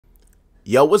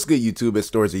Yo, what's good, YouTube? It's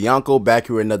Stories of Yonko back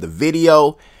here with another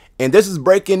video. And this is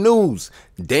breaking news.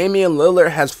 Damian Lillard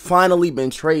has finally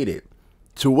been traded.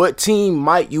 To what team,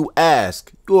 might you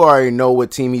ask? You already know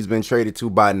what team he's been traded to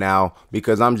by now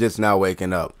because I'm just now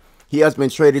waking up. He has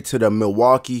been traded to the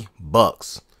Milwaukee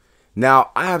Bucks. Now,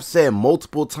 I have said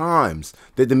multiple times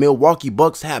that the Milwaukee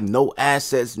Bucks have no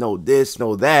assets, no this,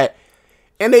 no that.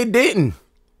 And they didn't.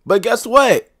 But guess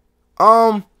what?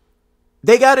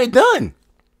 They got it done.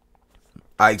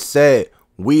 I said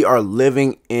we are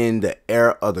living in the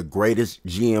era of the greatest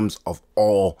GMs of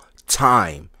all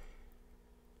time.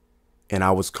 And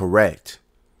I was correct.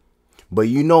 But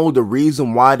you know the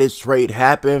reason why this trade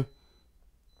happened?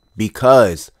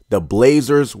 Because the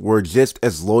Blazers were just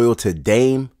as loyal to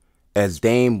Dame as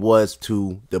Dame was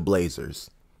to the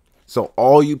Blazers. So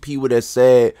all you people that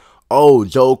said, oh,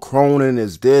 Joe Cronin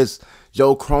is this,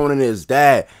 Joe Cronin is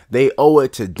that, they owe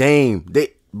it to Dame.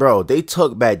 They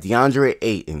took back DeAndre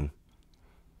Ayton,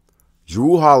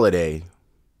 Drew Holiday,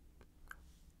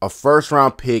 a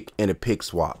first-round pick, and a pick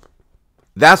swap.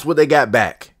 That's what they got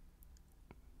back.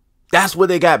 That's what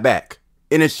they got back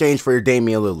in exchange for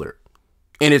Damian Lillard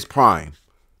in his prime.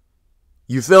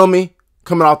 You feel me?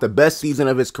 Coming off the best season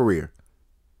of his career.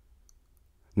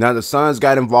 Now, the Suns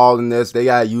got involved in this. They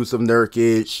got Yusuf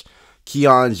Nurkic,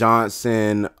 Keon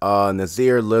Johnson,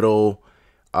 Nasir Little,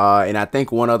 and I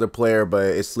think one other player, but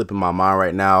it's slipping my mind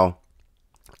right now.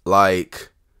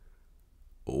 Like,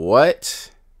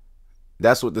 what?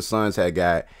 That's what the Suns had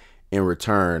got in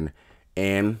return.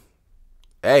 And,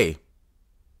 hey,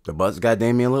 the Bucks got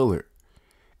Damian Lillard.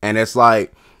 And it's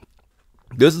like,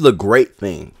 this is a great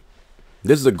thing.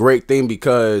 This is a great thing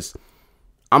because,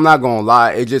 I'm not going to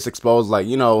lie, it just exposed, like,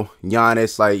 you know,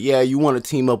 Giannis, like, yeah, you want to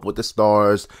team up with the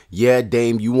stars. Yeah,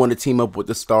 Dame, you want to team up with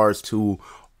the stars too.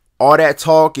 All that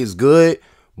talk is good,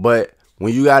 but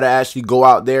when you got to actually go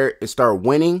out there and start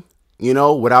winning, you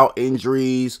know, without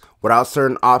injuries, without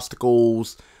certain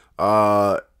obstacles,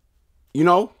 you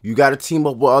know, you got to team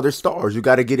up with other stars. You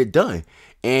got to get it done.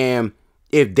 And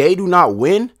if they do not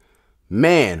win,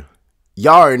 man,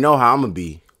 y'all already know how I'm going to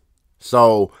be.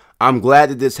 So I'm glad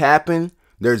that this happened.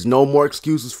 There's no more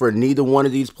excuses for neither one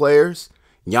of these players.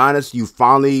 Giannis, you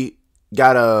finally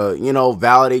got to, you know,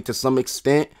 validate to some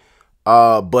extent.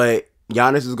 But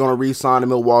Giannis is going to re-sign to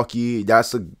Milwaukee.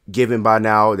 That's a given by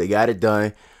now. They got it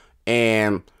done.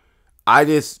 And I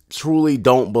just truly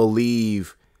don't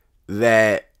believe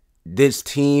that this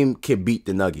team can beat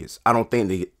the Nuggets. I don't think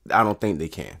they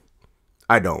can.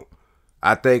 I don't.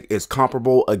 I think it's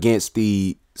comparable against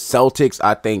the Celtics.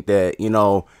 I think that, you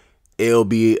know, it'll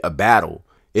be a battle.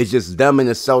 It's just them and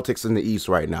the Celtics in the East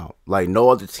right now. Like, no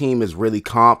other team is really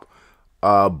comp.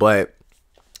 But,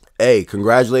 hey,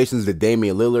 congratulations to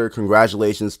Damian Lillard.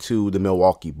 Congratulations to the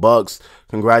Milwaukee Bucks.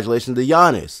 Congratulations to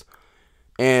Giannis.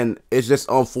 And it's just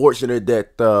unfortunate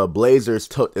that the Blazers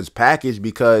took this package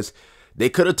because they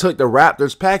could have took the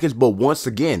Raptors package. But once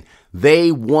again,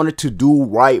 they wanted to do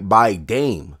right by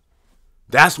Dame.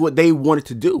 That's what they wanted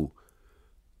to do.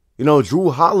 You know, Drew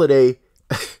Holiday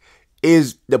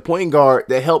is the point guard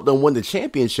that helped them win the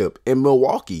championship in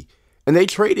Milwaukee. And they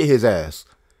traded his ass.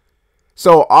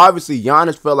 So, obviously,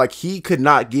 Giannis felt like he could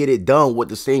not get it done with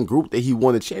the same group that he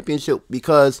won the championship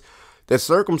because the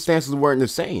circumstances weren't the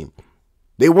same.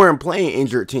 They weren't playing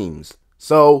injured teams.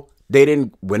 So, they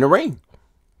didn't win a ring.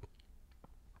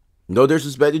 No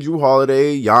disrespect to Drew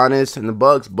Holiday, Giannis, and the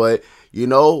Bucks, but, you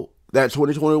know, that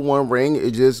 2021 ring,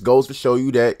 it just goes to show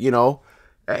you that, you know,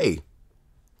 hey,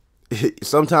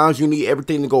 sometimes you need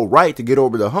everything to go right to get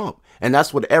over the hump. And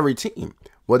that's with every team.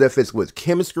 Whether if it's with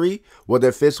chemistry, whether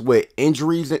if it's with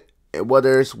injuries,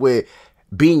 whether it's with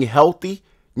being healthy,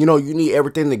 you know, you need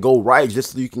everything to go right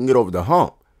just so you can get over the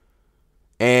hump.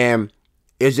 And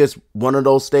it's just one of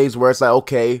those things where it's like,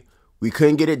 okay, we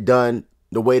couldn't get it done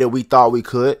the way that we thought we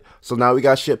could. So now we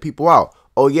got to ship people out.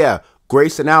 Oh, yeah,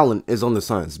 Grayson Allen is on the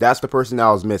Suns. That's the person that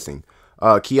was missing.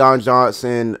 Keon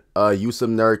Johnson, Yusuf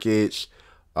Nurkic,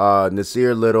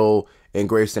 Nasir Little, and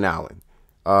Grayson Allen.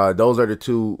 Those are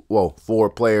the four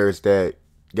players that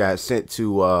got sent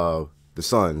to the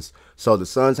Suns. So the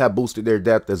Suns have boosted their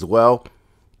depth as well.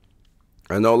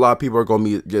 I know a lot of people are going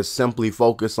to be just simply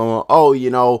focused on, oh, you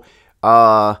know,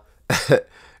 the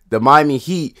Miami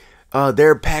Heat,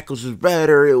 their package was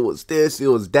better. It was this, it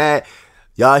was that.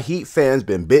 Y'all Heat fans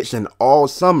been bitching all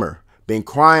summer, been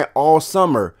crying all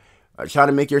summer, trying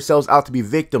to make yourselves out to be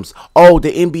victims. Oh,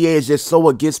 the NBA is just so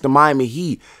against the Miami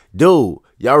Heat. Dude,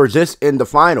 y'all were just in the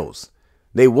finals.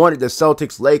 They wanted the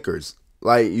Celtics Lakers.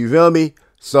 Like, you feel me?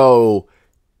 So,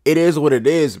 it is what it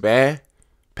is, man.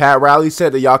 Pat Riley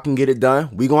said that y'all can get it done.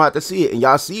 We gonna have to see it, and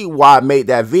y'all see why I made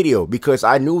that video, because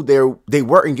I knew they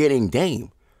weren't getting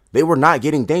Dame. They were not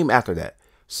getting Dame after that.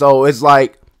 So it's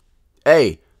like,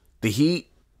 hey, the Heat,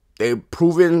 they've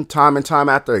proven time and time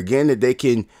after again that they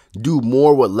can do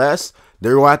more with less.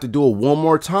 They're gonna have to do it one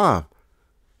more time.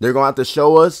 They're gonna have to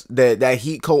show us that that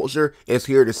Heat culture is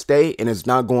here to stay and it's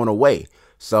not going away.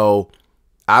 So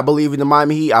I believe in the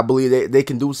Miami Heat. I believe they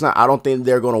can do something. I don't think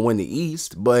they're going to win the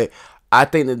East, but I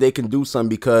think that they can do something,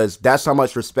 because that's how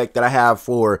much respect that I have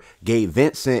for Gabe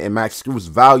Vincent and Max Strus'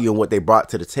 value and what they brought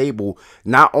to the table,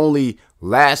 not only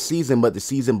last season, but the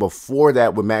season before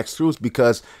that with Max Strus,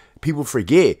 because people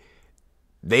forget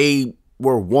they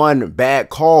were one bad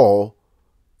call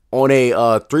on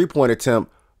a three-point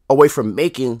attempt away from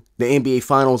making the NBA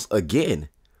Finals again.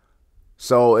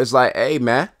 So it's like, hey,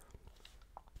 man,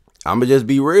 I'm going to just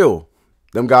be real.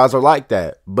 Them guys are like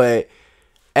that. But,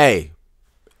 hey,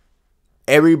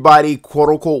 everybody quote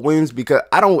unquote wins, because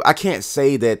I can't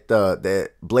say that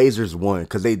that Blazers won,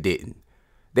 because they didn't.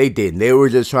 They didn't. They were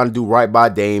just trying to do right by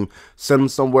Dame, send him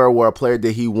somewhere where a player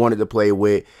that he wanted to play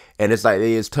with, and it's like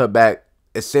they just took back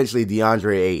essentially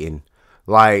DeAndre Ayton.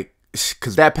 Like,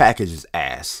 because that package is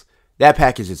ass. That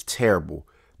package is terrible.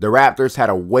 The Raptors had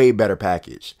a way better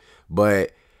package.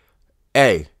 But,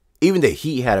 hey, even the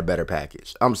Heat had a better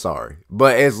package. I'm sorry.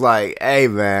 But it's like, hey,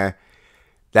 man,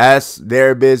 that's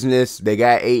their business. They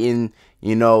got Ayton,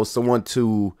 you know, someone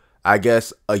to, I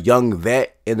guess, a young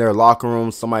vet in their locker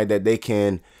room, somebody that they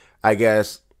can, I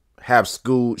guess, have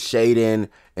Scoot, Shaden,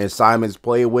 and Simons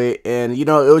play with. And, you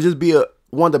know, it'll just be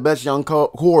one of the best young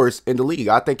cores in the league.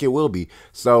 I think it will be.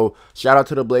 So, shout out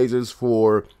to the Blazers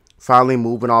for finally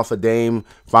moving off of Dame,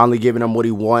 finally giving him what he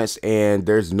wants, and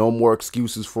there's no more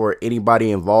excuses for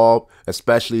anybody involved,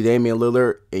 especially Damian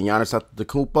Lillard and Giannis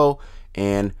Antetokounmpo,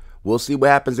 and we'll see what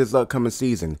happens this upcoming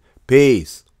season.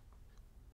 Peace.